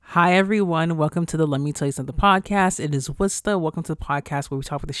Hi everyone, welcome to the Let Me Tell You Something podcast. It is Wista. Welcome to the podcast where we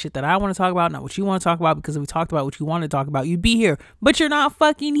talk about the shit that I want to talk about, not what you want to talk about, because if we talked about what you want to talk about, you'd be here, but you're not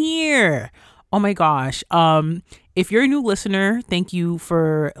fucking here. Oh my gosh. If you're a new listener, thank you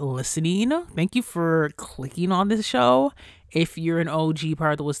for listening. Thank you for clicking on this show. If you're an OG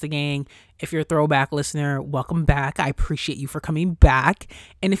part of the Wista gang, if you're a throwback listener, welcome back. I appreciate you for coming back.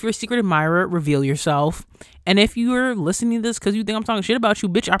 And if you're a secret admirer, reveal yourself. And if you're listening to this because you think I'm talking shit about you,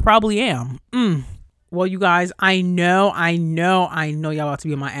 bitch, I probably am. Well, you guys, I know y'all about to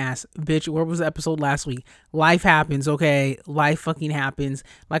be on my ass. Bitch, where was the episode last week? Life happens, okay? Life fucking happens.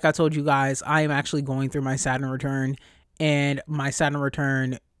 Like I told you guys, I am actually going through my Saturn return. And my Saturn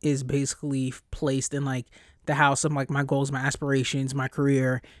return is basically placed in like the house of like my goals, my aspirations, my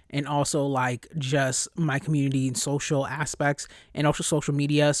career, and also like just my community and social aspects and also social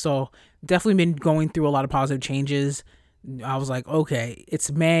media. So definitely been going through a lot of positive changes. I was like, okay,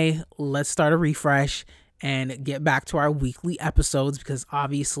 it's May. Let's start a refresh and get back to our weekly episodes because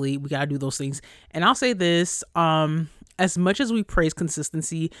obviously we got to do those things. And I'll say this, as much as we praise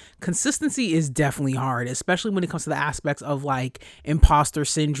consistency is definitely hard, especially when it comes to the aspects of like imposter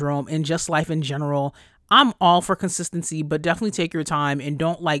syndrome and just life in general. I'm all for consistency, but definitely take your time and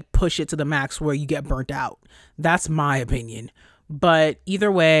don't like push it to the max where you get burnt out. That's my opinion. But either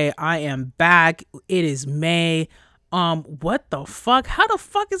way, I am back. It is May. What the fuck? How the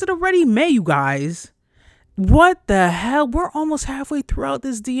fuck is it already May, you guys? What the hell? We're almost halfway throughout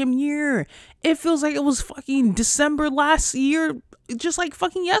this damn year. It feels like it was fucking December last year, just like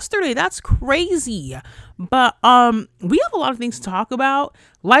fucking yesterday. That's crazy. But we have a lot of things to talk about.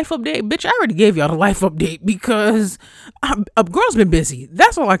 Life update, bitch. I already gave y'all the life update because a girl's been busy.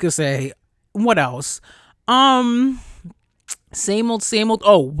 That's all I could say. What else? Same old.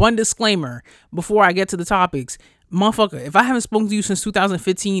 Oh, one disclaimer before I get to the topics. Motherfucker, if I haven't spoken to you since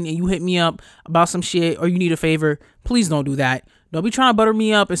 2015 and you hit me up about some shit or you need a favor, please don't do that. Don't be trying to butter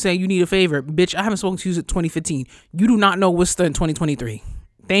me up and say you need a favor. Bitch, I haven't spoken to you since 2015. You do not know what's in 2023.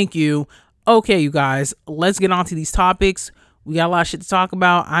 Thank you. Okay, you guys, let's get on to these topics. We got a lot of shit to talk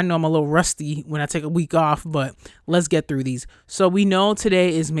about. I know I'm a little rusty when I take a week off, but let's get through these. So we know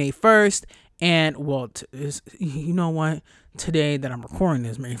today is May 1st. And well, you know what? Today that I'm recording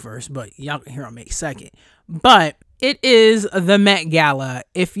is May 1st, but y'all can hear on May 2nd. But it is the Met Gala.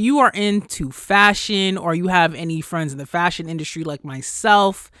 If you are into fashion or you have any friends in the fashion industry like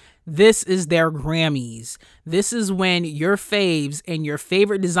myself, this is their Grammys. This is when your faves and your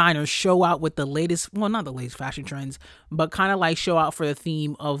favorite designers show out with the latest, well, not the latest fashion trends, but kind of like show out for the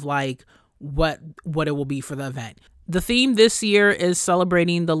theme of like what it will be for the event. The theme this year is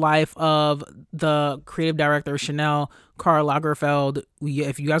celebrating the life of the creative director Chanel, Karl Lagerfeld.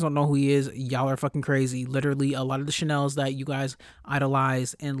 If you guys don't know who he is, y'all are fucking crazy. Literally, a lot of the Chanels that you guys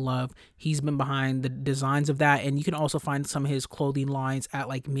idolize and love, he's been behind the designs of that. And you can also find some of his clothing lines at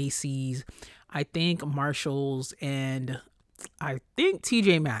like Macy's, I think Marshall's, and I think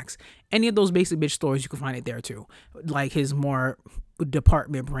TJ Maxx. Any of those basic bitch stores, you can find it there too. Like his more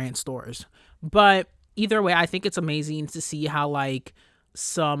department brand stores. But either way, I think it's amazing to see how like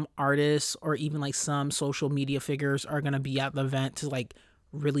some artists or even like some social media figures are going to be at the event to like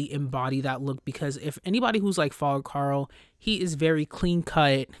really embody that look. Because if anybody who's like followed Karl, he is very clean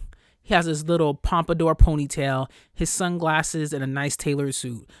cut. He has his little pompadour ponytail, his sunglasses, and a nice tailored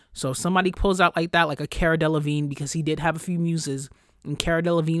suit. So if somebody pulls out like that, like a Cara Delevingne, because he did have a few muses, and Cara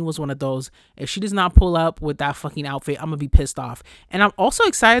Delevingne was one of those. If she does not pull up with that fucking outfit, I'm gonna be pissed off. And I'm also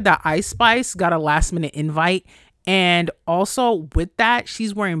excited that Ice Spice got a last minute invite. And also with that,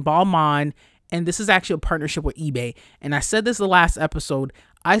 she's wearing Balmain. And this is actually a partnership with eBay. And I said this the last episode.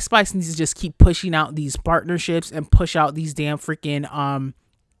 Ice Spice needs to just keep pushing out these partnerships and push out these damn freaking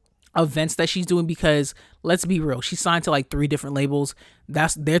events that she's doing, because let's be real, she signed to like 3 different labels.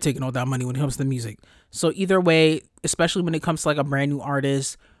 They're taking all that money when it comes to music. So either way, especially when it comes to like a brand new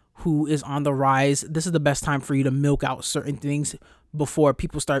artist who is on the rise, this is the best time for you to milk out certain things before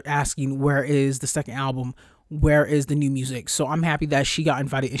people start asking, where is the second album? Where is the new music? So I'm happy that she got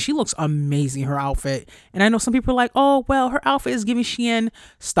invited, and she looks amazing, her outfit. And I know some people are like, oh, well, her outfit is giving Shein.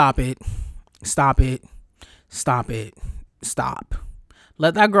 Stop it.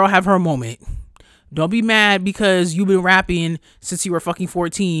 Let that girl have her moment. Don't be mad because you've been rapping since you were fucking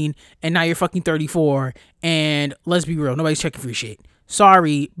 14 and now you're fucking 34. And let's be real, nobody's checking for your shit.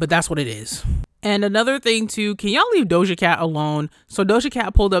 Sorry, but that's what it is. And another thing too, can y'all leave Doja Cat alone? So Doja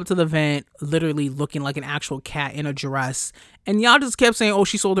Cat pulled up to the event literally looking like an actual cat in a dress. And y'all just kept saying, oh,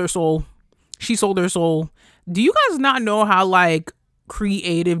 she sold her soul. She sold her soul. Do you guys not know how like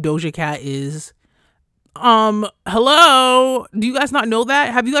creative Doja Cat is? Hello, do you guys not know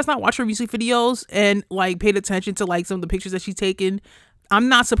that? Have you guys not watched her music videos and like paid attention to like some of the pictures that she's taken? I'm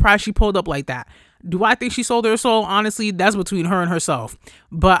not surprised she pulled up like that. Do I think she sold her soul? Honestly, that's between her and herself.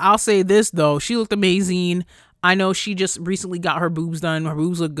 But I'll say this though, she looked amazing. I know she just recently got her boobs done. Her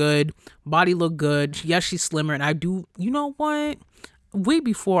boobs look good. Body look good. Yes, she's slimmer. And I do, you know what? Way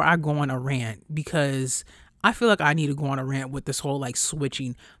before I go on a rant, because I feel like I need to go on a rant with this whole like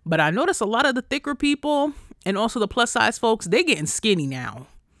switching. But I notice a lot of the thicker people and also the plus size folks, they getting skinny now.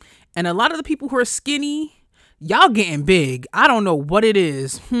 And a lot of the people who are skinny, y'all getting big. I don't know what it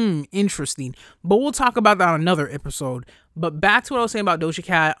is. Interesting. But we'll talk about that on another episode. But back to what I was saying about Doja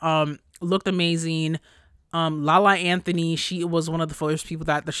Cat. Looked amazing. Lala Anthony, she was one of the first people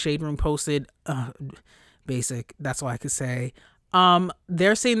that the Shade Room posted. Basic. That's all I could say.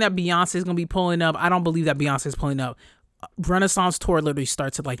 They're saying that Beyonce is gonna be pulling up. I don't believe that Beyonce is pulling up. Renaissance tour literally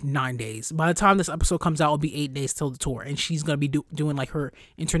starts at like 9 days. By the time this episode comes out, it'll be 8 days till the tour, and she's gonna be doing like her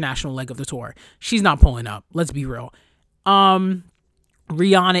international leg of the tour. She's not pulling up. Let's be real.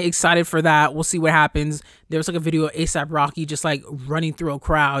 Rihanna, excited for that. We'll see what happens. There was like a video of ASAP Rocky just like running through a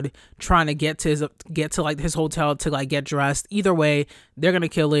crowd trying to get to like his hotel to like get dressed. Either way, they're gonna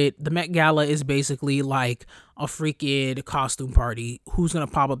kill it. The Met Gala is basically like a freaking costume party. Who's gonna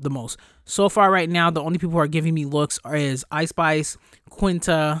pop up the most? So far right now, the only people who are giving me looks is Ice Spice,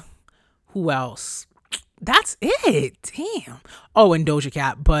 Quinta. Who else? That's it. Damn. Oh, and Doja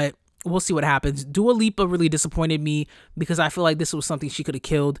Cat, but we'll see what happens. Dua Lipa really disappointed me because I feel like this was something she could have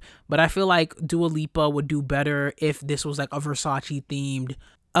killed, but I feel like Dua Lipa would do better if this was like a Versace themed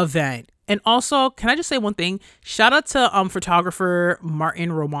event. And also, can I just say one thing? Shout out to photographer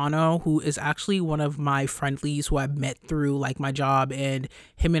Martin Romano, who is actually one of my friendlies who I've met through like my job, and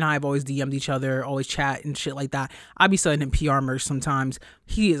him and I have always DM'd each other, always chat and shit like that. I be selling him PR merch sometimes.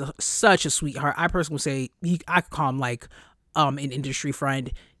 He is such a sweetheart. I personally would say I could call him like an industry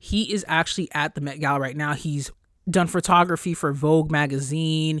friend. He is actually at the Met Gala right now. He's done photography for Vogue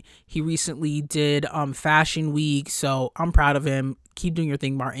magazine. He recently did Fashion Week, so I'm proud of him. Keep doing your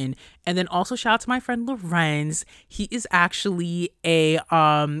thing, Martin. And then also shout out to my friend Lorenz. He is actually a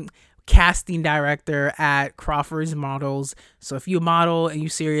casting director at Crawford's Models. So if you a model and you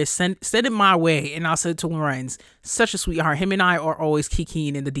serious, send it my way and I'll send it to Lorenz. Such a sweetheart. Him and I are always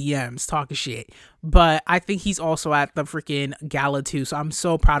kikiing in the DMs talking shit. But I think he's also at the freaking gala too. So I'm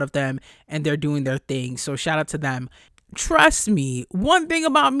so proud of them and they're doing their thing. So shout out to them. Trust me, one thing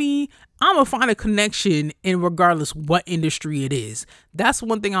about me, I'm gonna find a connection in regardless what industry it is. That's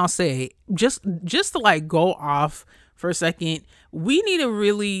one thing I'll say. Just to like go off for a second, we need to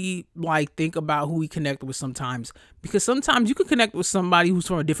really like think about who we connect with sometimes, because sometimes you can connect with somebody who's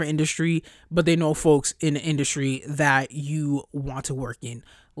from a different industry, but they know folks in the industry that you want to work in.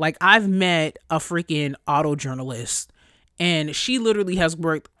 Like I've met a freaking auto journalist, and she literally has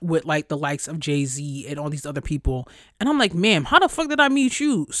worked with like the likes of Jay-Z and all these other people. And I'm like, ma'am, how the fuck did I meet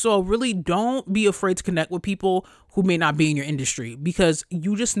you? So really don't be afraid to connect with people who may not be in your industry, because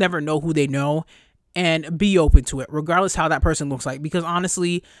you just never know who they know, and be open to it regardless how that person looks like. Because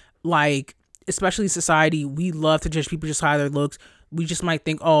honestly, like, especially in society, we love to judge people just how their looks. We just might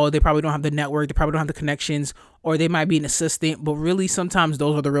think, oh, they probably don't have the network, they probably don't have the connections, or they might be an assistant, but really sometimes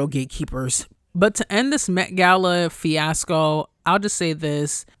those are the real gatekeepers. But to end this Met Gala fiasco, I'll just say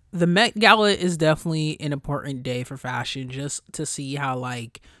this. The Met Gala is definitely an important day for fashion, just to see how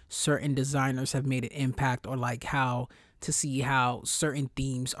like certain designers have made an impact, or like how to see how certain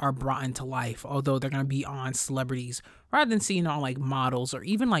themes are brought into life, although they're going to be on celebrities rather than seeing on like models or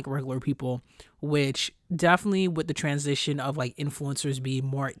even like regular people, which definitely with the transition of like influencers being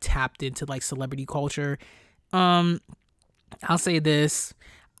more tapped into like celebrity culture. I'll say this.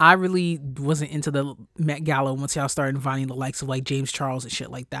 I really wasn't into the Met Gala once y'all started inviting the likes of like James Charles and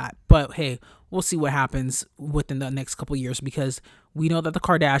shit like that. But hey, we'll see what happens within the next couple years, because we know that the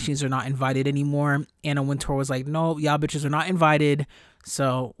Kardashians are not invited anymore. Anna Wintour was like, no, y'all bitches are not invited.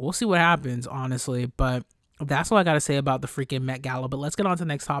 So we'll see what happens, honestly. But that's all I got to say about the freaking Met Gala. But let's get on to the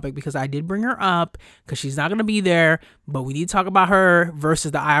next topic, because I did bring her up because she's not going to be there, but we need to talk about her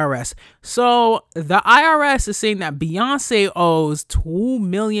versus the IRS. So the IRS is saying that Beyonce owes $2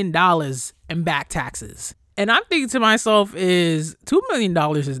 million in back taxes. And I'm thinking to myself, is $2 million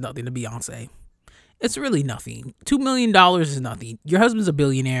is nothing to Beyonce. It's really nothing. $2 million is nothing. Your husband's a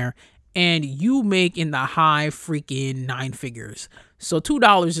billionaire and you make in the high freaking 9 figures. So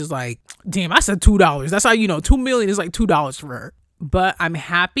 $2 is like, damn, I said $2. That's how you know $2 million is like $2 for her. But I'm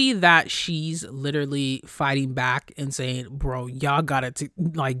happy that she's literally fighting back and saying, bro, y'all got to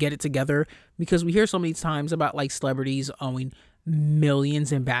like get it together, because we hear so many times about like celebrities owing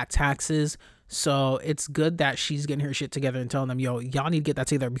millions in back taxes. So it's good that she's getting her shit together and telling them, yo, y'all need to get that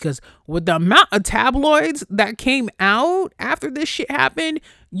together, because with the amount of tabloids that came out after this shit happened,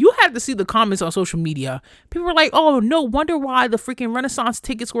 you had to see the comments on social media. People were like, oh, no wonder why the freaking Renaissance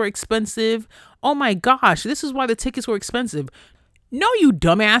tickets were expensive. Oh my gosh, this is why the tickets were expensive. No, you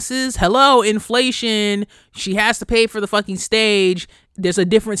dumbasses. Hello, inflation. She has to pay for the fucking stage. There's a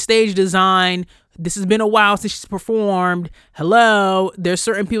different stage design. This has been a while since she's performed. Hello, there's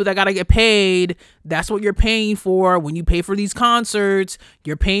certain people that gotta get paid. That's what you're paying for when you pay for these concerts.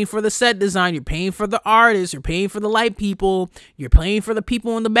 You're paying for the set design. You're paying for the artists. You're paying for the light people. You're paying for the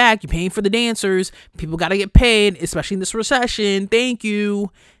people in the back. You're paying for the dancers. People gotta get paid, especially in this recession. Thank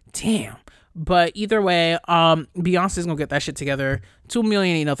you. Damn. But either way, Beyonce's gonna get that shit together. 2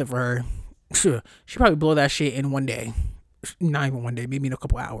 million ain't nothing for her. She probably blow that shit in one day. Not even one day, maybe in a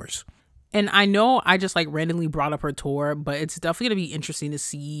couple hours. And I know I just like randomly brought up her tour, but it's definitely gonna be interesting to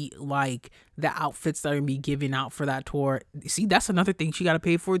see like the outfits that are gonna be given out for that tour. See, that's another thing she gotta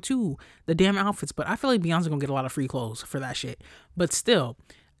pay for too, the damn outfits. But I feel like Beyonce gonna get a lot of free clothes for that shit. But still,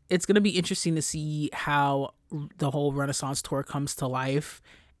 it's gonna be interesting to see how the whole Renaissance tour comes to life,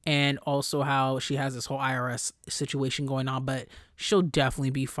 and also how she has this whole IRS situation going on, but she'll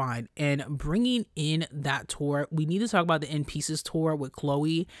definitely be fine. And bringing in that tour, we need to talk about the In Pieces tour with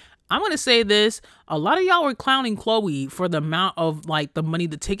Chloe. I'm going to say this. A lot of y'all were clowning Chloe for the amount of like the money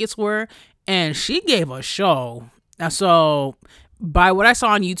the tickets were, and she gave a show. So by what I saw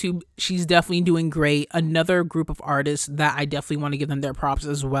on YouTube, she's definitely doing great. Another group of artists that I definitely want to give them their props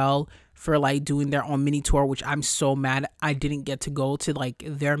as well for like doing their own mini tour, which I'm so mad I didn't get to go to like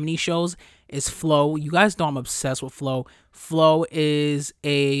their mini shows, is Flow. You guys know I'm obsessed with Flow. Flow is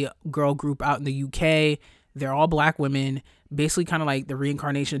a girl group out in the UK. They're all black women, basically kind of like the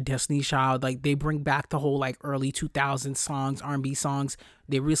reincarnation of Destiny's Child. Like they bring back the whole like early 2000s songs, R&B songs.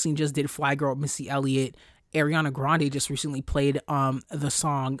 They recently just did Fly Girl with Missy Elliott. Ariana Grande just recently played the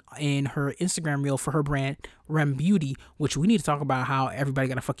song in her Instagram reel for her brand Rem Beauty, which we need to talk about how everybody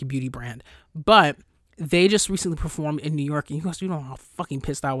got a fucking beauty brand. But they just recently performed in New York, and you guys, you know how fucking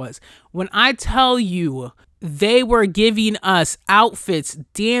pissed I was when I tell you they were giving us outfits,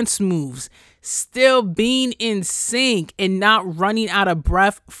 dance moves, still being in sync and not running out of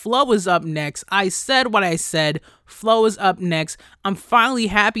breath. Flow is up next. I said what I said. Flow is up next. I'm finally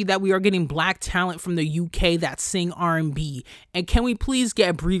happy that we are getting black talent from the UK that sing R&B. And can we please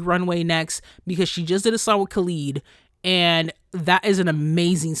get Bree Runway next? Because she just did a song with Khalid, and that is an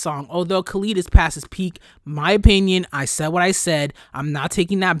amazing song. Although Khalid is past his peak, my opinion, I said what I said. I'm not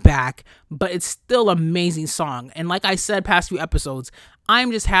taking that back, but it's still an amazing song. And like I said past few episodes,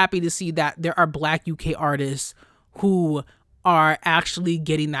 I'm just happy to see that there are black UK artists who are actually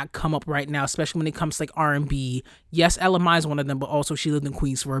getting that come up right now, especially when it comes to like R&B. Yes, LMI is one of them, but also she lived in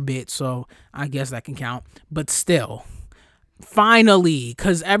Queens for a bit, so I guess that can count. But still, finally,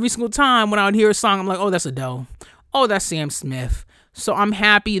 because every single time when I would hear a song, I'm like, oh, that's Adele. Oh, that's Sam Smith. So I'm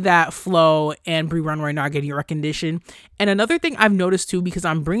happy that Flo and Bree Runway are not getting recognition. And another thing I've noticed too, because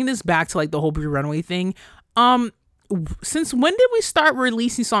I'm bringing this back to like the whole Bree Runway thing. Since when did we start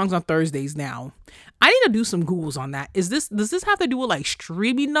releasing songs on Thursdays now? I need to do some Googles on that. Does this have to do with like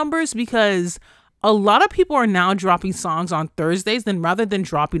streaming numbers? Because a lot of people are now dropping songs on Thursdays rather than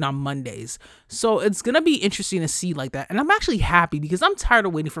dropping on Mondays. So it's going to be interesting to see like that. And I'm actually happy because I'm tired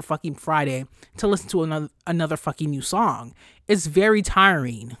of waiting for fucking Friday to listen to another fucking new song. It's very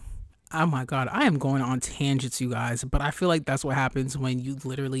tiring. Oh my God, I am going on tangents, you guys. But I feel like that's what happens when you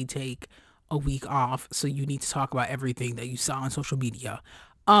literally take a week off. So you need to talk about everything that you saw on social media.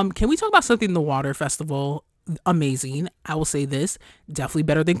 Can we talk about Something in the Water Festival? Amazing. I will say this, definitely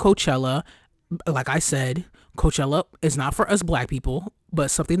better than Coachella. Like I said, Coachella is not for us black people, but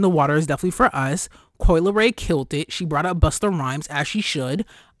Something in the Water is definitely for us. Coyle Ray killed it. She brought up Busta Rhymes as she should.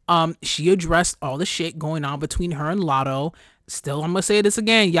 She addressed all the shit going on between her and Lotto. Still, I'm gonna say this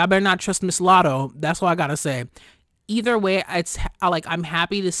again. Y'all better not trust Miss Lotto. That's all I gotta say. Either way, I'm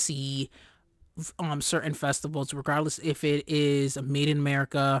happy to see certain festivals, regardless if it is Made in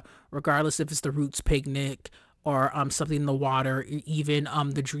America, regardless if it's the Roots Picnic or Something in the Water, even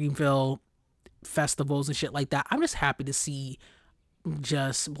the Dreamville festivals and shit like that. I'm just happy to see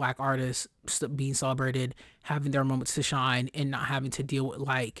just black artists being celebrated, having their moments to shine, and not having to deal with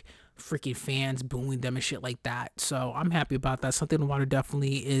like freaking fans booing them and shit like that. So I'm happy about that. Something in the Water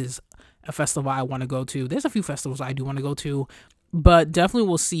definitely is a festival I want to go to. There's a few festivals I do want to go to, but definitely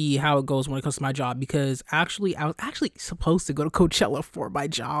we'll see how it goes when it comes to my job, because I was actually supposed to go to Coachella for my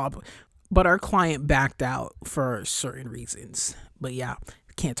job, but our client backed out for certain reasons. But yeah,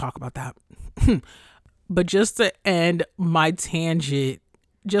 can't talk about that. But just to end my tangent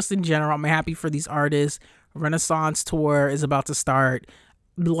just in general, I'm happy for these artists. Renaissance tour is about to start.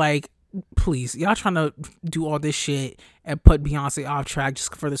 Like, please, y'all trying to do all this shit and put Beyonce off track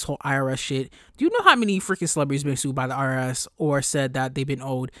just for this whole IRS shit. Do you know how many freaking celebrities been sued by the IRS or said that they've been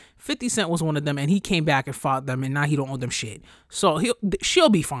owed? 50 Cent was one of them, and he came back and fought them, and now he don't owe them shit. So she'll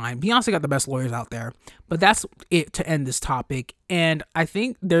be fine. Beyonce got the best lawyers out there. But that's it to end this topic. And I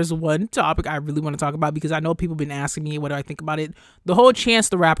think there's one topic I really want to talk about because I know people been asking me what do I think about it. The whole Chance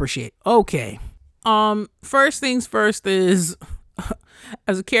the Rapper shit. Okay. First things first is,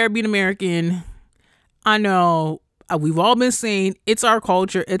 as a Caribbean American, I know we've all been saying it's our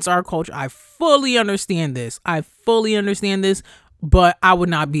culture. It's our culture. I fully understand this. But I would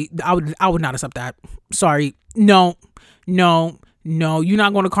not accept that. Sorry. No. You're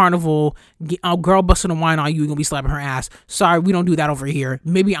not going to Carnival. A girl busting a wine on you. You're going to be slapping her ass. Sorry. We don't do that over here.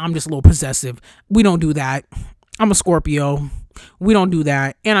 Maybe I'm just a little possessive. We don't do that. I'm a Scorpio. We don't do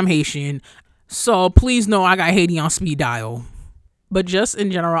that. And I'm Haitian. So please know I got Haiti on speed dial. But just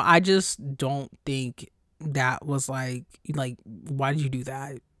in general, I just don't think that was like, why did you do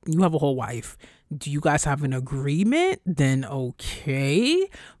that? You have a whole wife. Do you guys have an agreement? Then okay.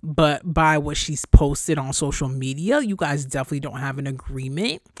 But by what she's posted on social media, you guys definitely don't have an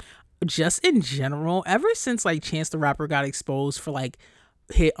agreement. Just in general, ever since like Chance the Rapper got exposed for like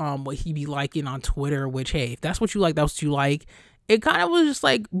what he be liking on Twitter, which, hey, if that's what you like, that's what you like. It kind of was just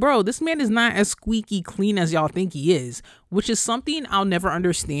like, bro, this man is not as squeaky clean as y'all think he is, which is something I'll never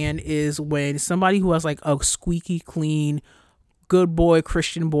understand is when somebody who has like a squeaky clean, good boy,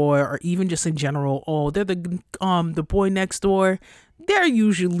 Christian boy, or even just in general, oh, they're the boy next door. They're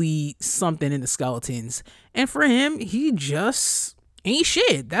usually something in the skeletons. And for him, he just ain't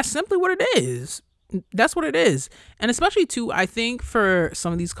shit. That's simply what it is. That's what it is. And especially too, I think for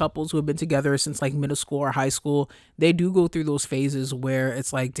some of these couples who have been together since like middle school or high school, they do go through those phases where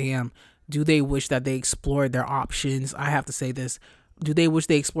it's like, damn, do they wish that they explored their options? I have to say this. Do they wish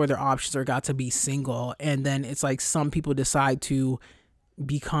they explored their options or got to be single? And then it's like some people decide to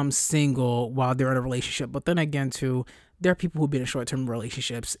become single while they're in a relationship. But then again, too, there are people who've been in short-term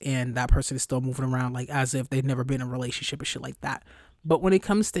relationships and that person is still moving around like as if they've never been in a relationship and shit like that. But when it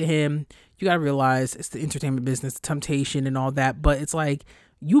comes to him, you got to realize it's the entertainment business, the temptation and all that. But it's like,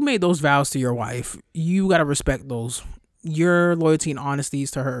 you made those vows to your wife. You got to respect those. Your loyalty and honesty is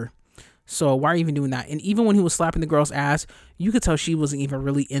to her. So why are you even doing that? And even when he was slapping the girl's ass, you could tell she wasn't even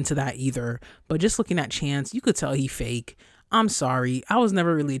really into that either. But just looking at Chance, you could tell he fake. I'm sorry. I was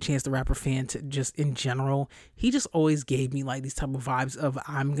never really a Chance the Rapper fan to just in general. He just always gave me like these type of vibes of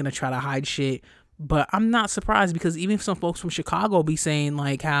I'm going to try to hide shit. But I'm not surprised because even some folks from Chicago be saying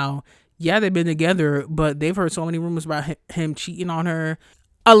like how, yeah, they've been together, but they've heard so many rumors about him cheating on her,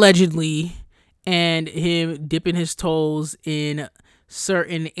 allegedly, and him dipping his toes in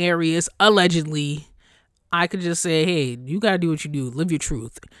certain areas, allegedly. I could just say, hey, you got to do what you do. Live your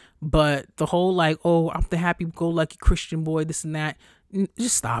truth. But the whole like, oh, I'm the happy-go-lucky Christian boy, this and that,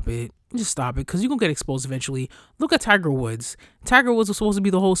 just stop it. Just stop it, because you're going to get exposed eventually. Look at Tiger Woods. Tiger Woods was supposed to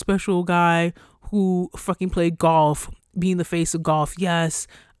be the whole special guy who fucking played golf, being the face of golf. Yes,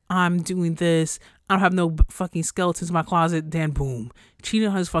 I'm doing this. I don't have no fucking skeletons in my closet. Then boom, cheated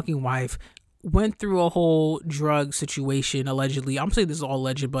on his fucking wife. Went through a whole drug situation, allegedly. I'm saying this is all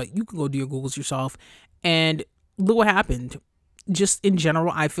alleged, but you can go do your Googles yourself. And look what happened. Just in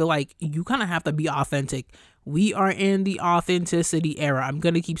general, I feel like you kind of have to be authentic. We are in the authenticity era. I'm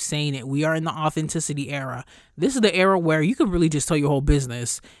going to keep saying it. We are in the authenticity era. This is the era where you could really just tell your whole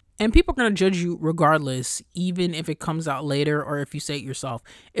business. And people are going to judge you regardless, even if it comes out later or if you say it yourself.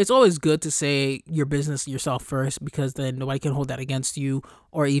 It's always good to say your business yourself first, because then nobody can hold that against you,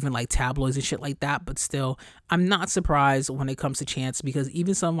 or even like tabloids and shit like that. But still, I'm not surprised when it comes to Chance, because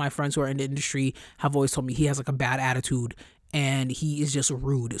even some of my friends who are in the industry have always told me he has like a bad attitude and he is just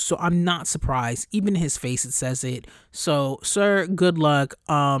rude. So I'm not surprised. Even his face, it says it. So, sir, good luck.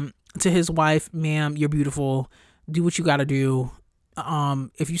 To his wife, ma'am, you're beautiful. Do what you got to do.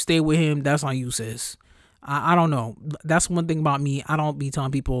 If you stay with him, that's on you, sis. I don't know. That's one thing about me. I don't be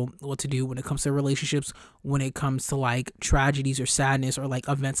telling people what to do when it comes to relationships, when it comes to like tragedies or sadness or like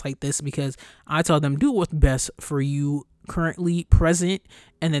events like this, because I tell them do what's best for you currently present,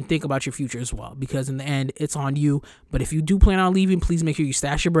 and then think about your future as well, because in the end it's on you. But if you do plan on leaving, please make sure you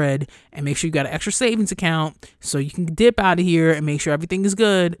stash your bread and make sure you got an extra savings account so you can dip out of here and make sure everything is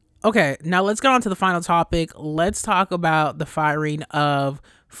good. Okay, now let's get on to the final topic. Let's talk about the firing of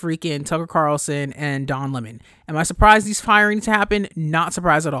freaking Tucker Carlson and Don Lemon. Am I surprised these firings happen? Not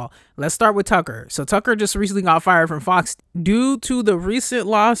surprised at all. Let's start with Tucker. So Tucker just recently got fired from Fox due to the recent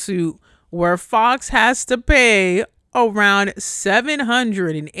lawsuit where Fox has to pay around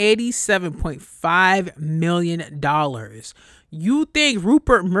 $787.5 million. You think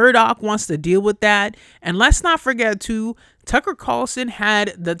Rupert Murdoch wants to deal with that? And let's not forget too, Tucker Carlson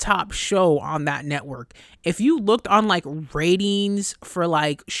had the top show on that network. If you looked on like ratings for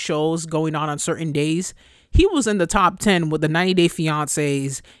like shows going on certain days, he was in the top 10 with the 90 Day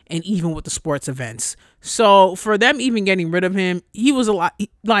Fiancés and even with the sports events. So for them even getting rid of him, he was a lot,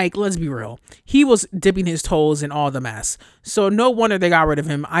 like, let's be real, he was dipping his toes in all the mess. So no wonder they got rid of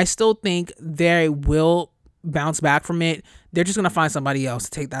him. I still think they will bounce back from it. They're just going to find somebody else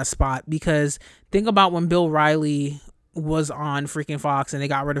to take that spot, because think about when Bill Riley was on freaking Fox and they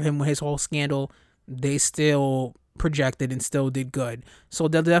got rid of him with his whole scandal. They still projected and still did good. So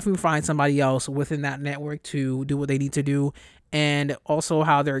they'll definitely find somebody else within that network to do what they need to do. And also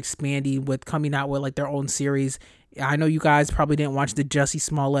how they're expanding with coming out with like their own series. I know you guys probably didn't watch the Jussie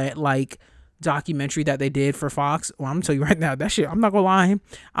Smollett like documentary that they did for Fox. Well, I'm gonna tell you right now, that shit, I'm not gonna lie,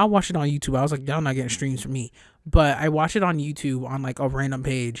 I watched it on YouTube. I was like, y'all not getting streams from me, but I watched it on YouTube on like a random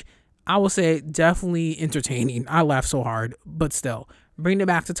page. I will say definitely entertaining. I laughed so hard, but still, bring it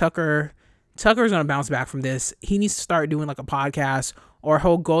back to Tucker. Tucker's gonna bounce back from this. He needs to start doing like a podcast, or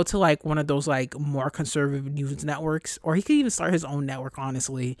he'll go to like one of those like more conservative news networks, or he could even start his own network,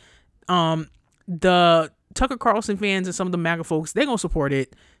 honestly. The Tucker Carlson fans and some of the MAGA folks, they're gonna support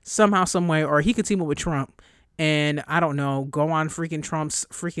it somehow, some way, or he could team up with Trump and, I don't know, go on freaking Trump's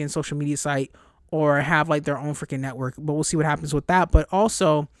freaking social media site, or have like their own freaking network. But we'll see what happens with that. But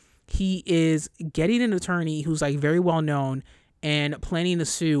also, he is getting an attorney who's like very well known and planning to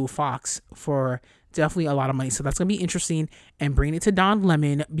sue Fox for definitely a lot of money. So that's going to be interesting. And bringing it to Don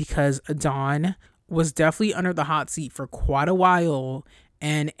Lemon, because Don was definitely under the hot seat for quite a while.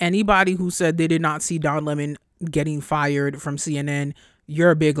 And anybody who said they did not see Don Lemon getting fired from CNN,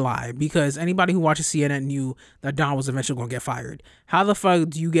 you're a big lie, because anybody who watches CNN knew that Don was eventually going to get fired. How the fuck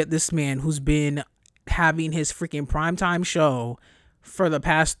do you get this man who's been having his freaking primetime show for the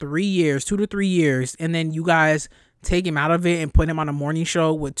past 3 years, 2 to 3 years, and then you guys take him out of it and put him on a morning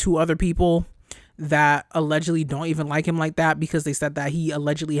show with 2 other people that allegedly don't even like him like that, because they said that he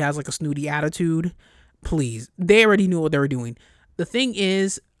allegedly has like a snooty attitude? Please, they already knew what they were doing. The thing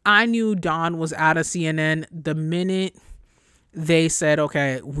is, I knew Don was out of CNN the minute they said,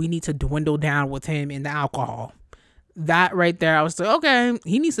 okay, we need to dwindle down with him in the alcohol. That right there, I was like, okay,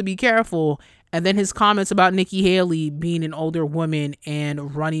 he needs to be careful. And then his comments about Nikki Haley being an older woman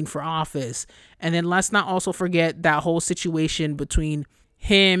and running for office. And then let's not also forget that whole situation between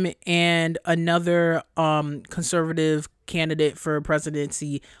him and another conservative candidate for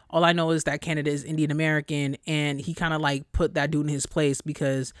presidency. All I know is that candidate is Indian American, and he kind of like put that dude in his place,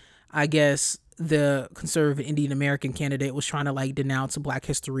 because I guess the conservative Indian American candidate was trying to like denounce Black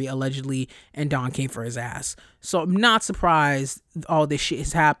history allegedly, and Don came for his ass. So I'm not surprised all this shit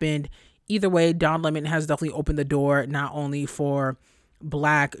has happened. Either way, Don Lemon has definitely opened the door, not only for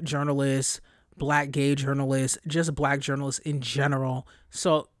Black journalists, Black gay journalists, just Black journalists in general.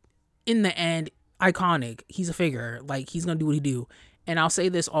 So in the end, iconic. He's a figure. Like, he's gonna do what he do. And I'll say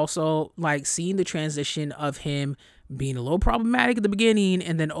this also, like, seeing the transition of him being a little problematic at the beginning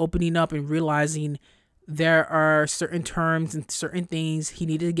and then opening up and realizing there are certain terms and certain things he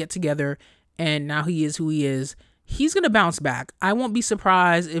needed to get together, and now he is who he is. He's gonna bounce back. I won't be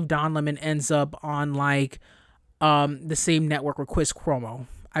surprised if Don Lemon ends up on like the same network with Chris Cuomo.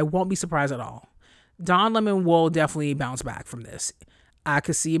 I won't be surprised at all. Don Lemon will definitely bounce back from this. I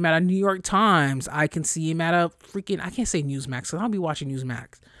could see him at a New York Times. I can see him at a freaking, I can't say Newsmax, because I'll be watching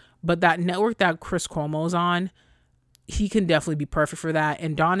Newsmax. But that network that Chris Cuomo's on, he can definitely be perfect for that.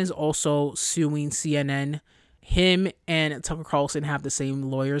 And Don is also suing CNN. Him and Tucker Carlson have the same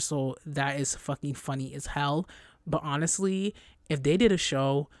lawyer, so that is fucking funny as hell. But honestly, if they did a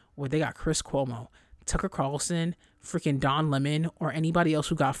show where they got Chris Cuomo, Tucker Carlson, freaking Don Lemon, or anybody else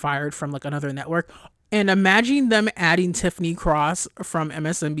who got fired from like another network, and imagine them adding Tiffany Cross from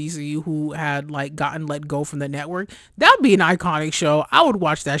MSNBC, who had like gotten let go from the network. That would be an iconic show. I would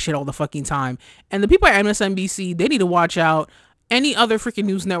watch that shit all the fucking time. And the people at MSNBC, they need to watch out. Any other freaking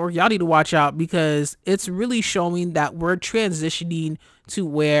news network, y'all need to watch out, because it's really showing that we're transitioning to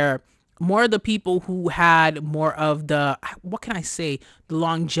where more of the people who had more of the, what can I say, the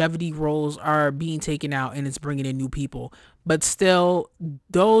longevity roles are being taken out, and it's bringing in new people. But still,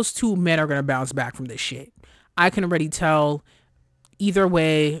 those two men are going to bounce back from this shit. I can already tell. Either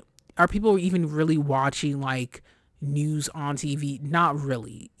way, are people even really watching like news on TV? Not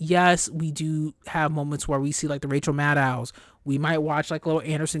really. Yes, we do have moments where we see like the Rachel Maddows. We might watch like little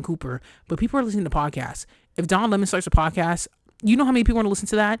Anderson Cooper, but people are listening to podcasts. If Don Lemon starts a podcast, You know how many people want to listen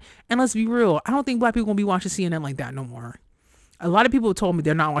to that? And let's be real, I don't think black people gonna be watching CNN like that no more. A lot of people have told me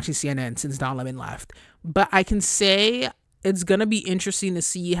they're not watching CNN since Don Lemon left. But I can say it's gonna be interesting to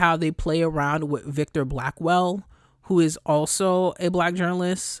see how they play around with Victor Blackwell, who is also a black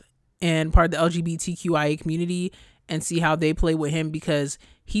journalist and part of the LGBTQIA community, and see how they play with him because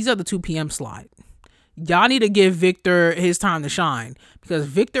he's at the 2 p.m. slot. Y'all need to give Victor his time to shine because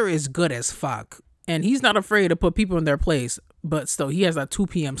Victor is good as fuck. And he's not afraid to put people in their place. But still, he has that 2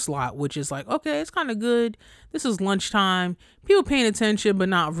 p.m. slot, which is like, okay, it's kind of good. This is lunchtime. People paying attention, but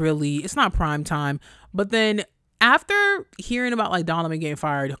not really. It's not prime time. But then after hearing about like Don Lemon getting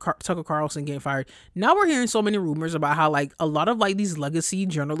fired, Tucker Carlson getting fired, now we're hearing so many rumors about how like a lot of like these legacy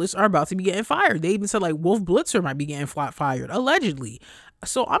journalists are about to be getting fired. They even said like Wolf Blitzer might be getting flat fired, allegedly.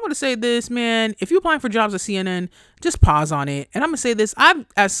 So I'm going to say this, man, if you're applying for jobs at CNN, just pause on it. And I'm going to say this,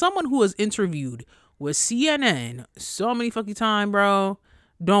 as someone who has interviewed with CNN so many fucking time, bro,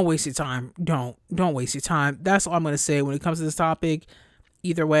 don't waste your time. Don't waste your time. That's all I'm going to say when it comes to this topic.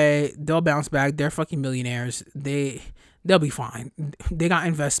 Either way, they'll bounce back. They're fucking millionaires. They'll be fine. They got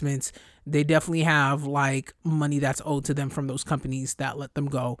investments. They definitely have like money that's owed to them from those companies that let them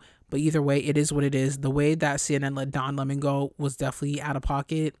go. But either way, it is what it is. The way that CNN let Don Lemon go was definitely out of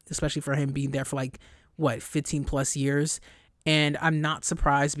pocket, especially for him being there for like, 15 plus years. And I'm not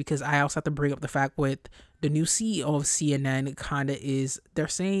surprised because I also have to bring up the fact with the new CEO of CNN they're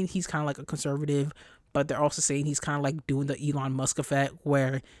saying he's kind of like a conservative, but they're also saying he's kind of like doing the Elon Musk effect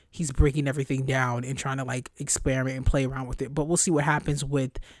where he's breaking everything down and trying to like experiment and play around with it. But we'll see what happens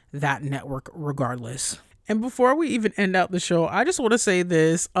with that network regardless. And before we even end out the show, I just want to say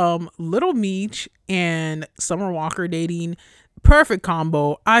this, Little Meech and Summer Walker dating, perfect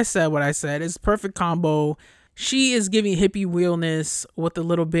combo. I said what I said. It's perfect combo. She is giving hippie realness with a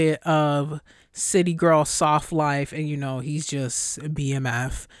little bit of city girl soft life. And, he's just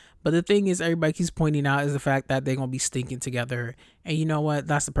BMF. But the thing is, everybody keeps pointing out is the fact that they're going to be stinking together. And you know what?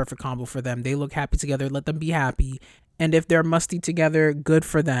 That's the perfect combo for them. They look happy together. Let them be happy. And if they're musty together, good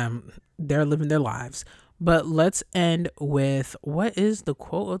for them. They're living their lives. But let's end with, what is the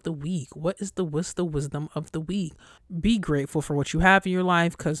quote of the week? What is the wisdom of the week? Be grateful for what you have in your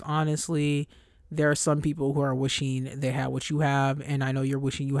life, because honestly, there are some people who are wishing they had what you have, and I know you're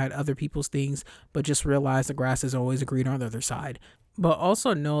wishing you had other people's things, but just realize the grass is always greener on the other side. But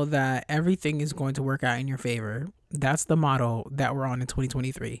also know that everything is going to work out in your favor. That's the motto that we're on in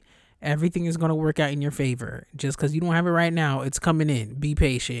 2023. Everything is going to work out in your favor. Just because you don't have it right now, it's coming in. Be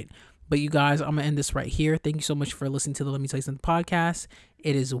patient. But you guys, I'm going to end this right here. Thank you so much for listening to the Let Me Tell You Something podcast.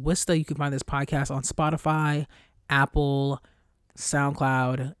 It is Wista. You can find this podcast on Spotify, Apple,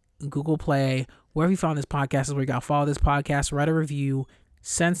 SoundCloud, Google Play. Wherever you found this podcast is where you got to follow this podcast, write a review,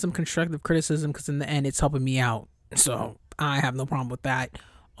 send some constructive criticism, because in the end, it's helping me out. So I have no problem with that.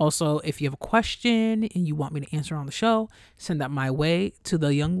 Also, if you have a question and you want me to answer on the show, send that my way. To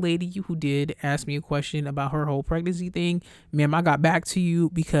the young lady who did ask me a question about her whole pregnancy thing, ma'am, I got back to you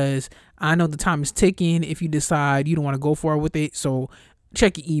because I know the time is ticking if you decide you don't want to go forward with it. So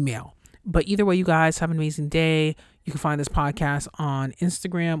check your email. But either way, you guys have an amazing day. You can find this podcast on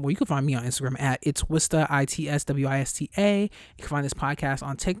Instagram, or you can find me on Instagram at It's Wista, ITSWISTA. You can find this podcast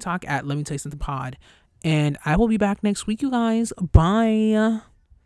on TikTok at Let Me Tell You Something Pod. And I will be back next week, you guys. Bye.